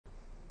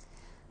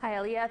Hi,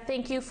 Aliyah.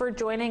 Thank you for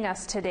joining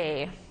us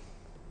today.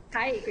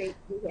 Hi, great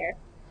to be here.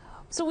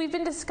 So we've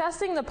been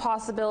discussing the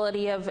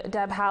possibility of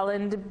Deb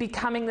Haaland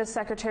becoming the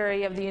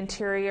Secretary of the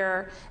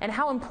Interior and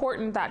how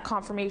important that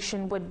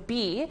confirmation would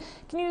be.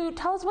 Can you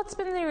tell us what's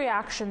been the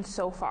reaction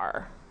so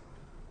far?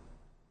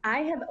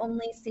 I have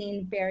only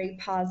seen very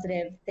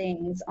positive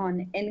things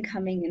on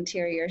incoming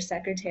Interior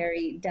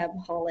Secretary Deb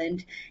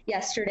Haaland.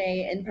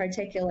 Yesterday, in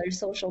particular,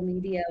 social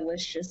media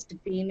was just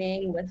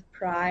beaming with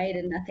pride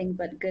and nothing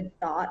but good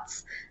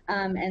thoughts.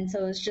 And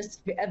so it was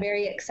just a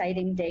very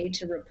exciting day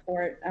to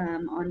report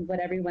on what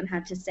everyone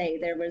had to say.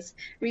 There was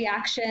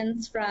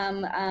reactions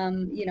from,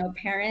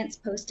 parents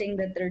posting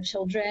that their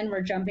children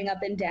were jumping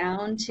up and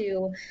down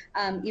to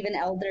even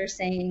elders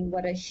saying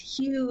what a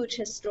huge,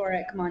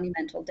 historic,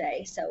 monumental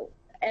day. So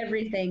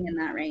everything in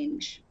that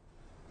range.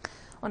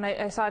 When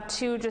I saw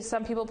too, just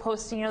some people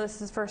posting,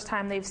 this is the first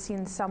time they've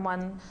seen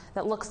someone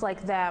that looks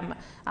like them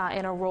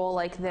in a role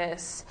like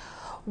this.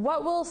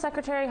 What will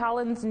Secretary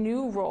Haaland's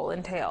new role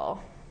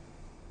entail?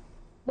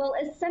 Well,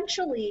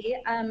 essentially,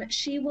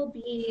 she will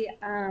be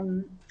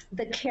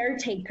the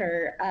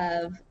caretaker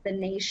of the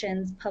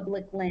nation's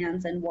public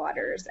lands and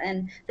waters.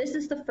 And this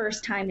is the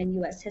first time in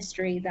U.S.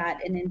 history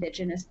that an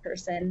Indigenous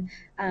person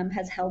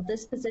has held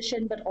this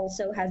position, but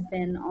also has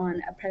been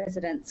on a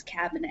president's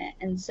cabinet.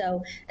 And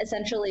so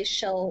essentially,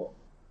 she'll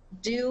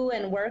do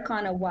and work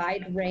on a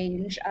wide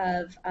range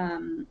of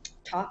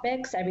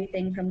topics,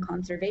 everything from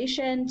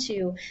conservation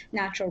to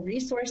natural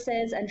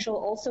resources, and she'll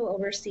also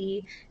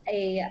oversee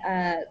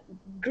a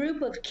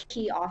group of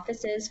key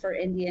offices for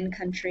Indian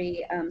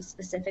country,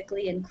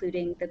 specifically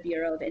including the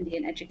Bureau of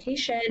Indian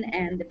Education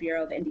and the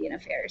Bureau of Indian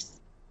Affairs.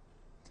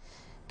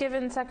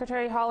 Given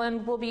Secretary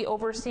Haaland will be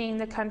overseeing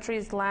the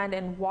country's land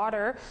and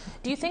water,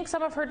 do you think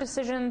some of her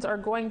decisions are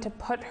going to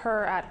put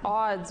her at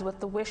odds with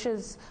the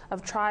wishes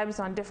of tribes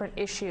on different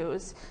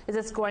issues? Is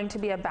this going to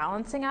be a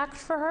balancing act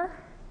for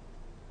her?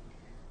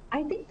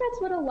 I think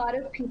that's what a lot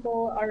of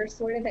people are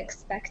sort of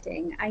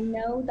expecting. I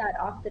know that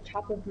off the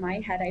top of my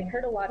head, I've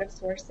heard a lot of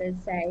sources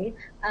say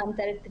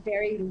that at the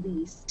very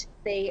least,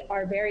 they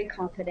are very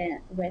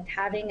confident with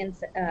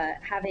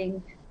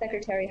having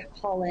Secretary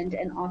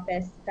Haaland in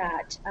office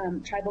that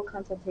tribal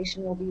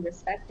consultation will be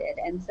respected.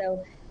 And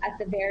so at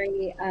the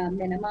very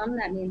minimum,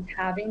 that means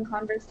having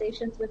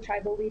conversations with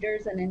tribal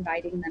leaders and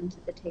inviting them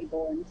to the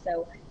table. And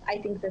so I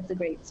think that's a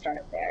great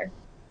start there.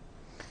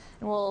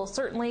 And we'll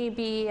certainly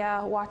be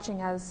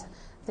watching as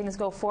things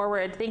go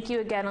forward. Thank you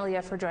again,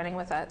 Aliyah, for joining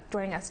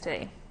us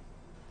today.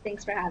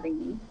 Thanks for having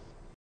me.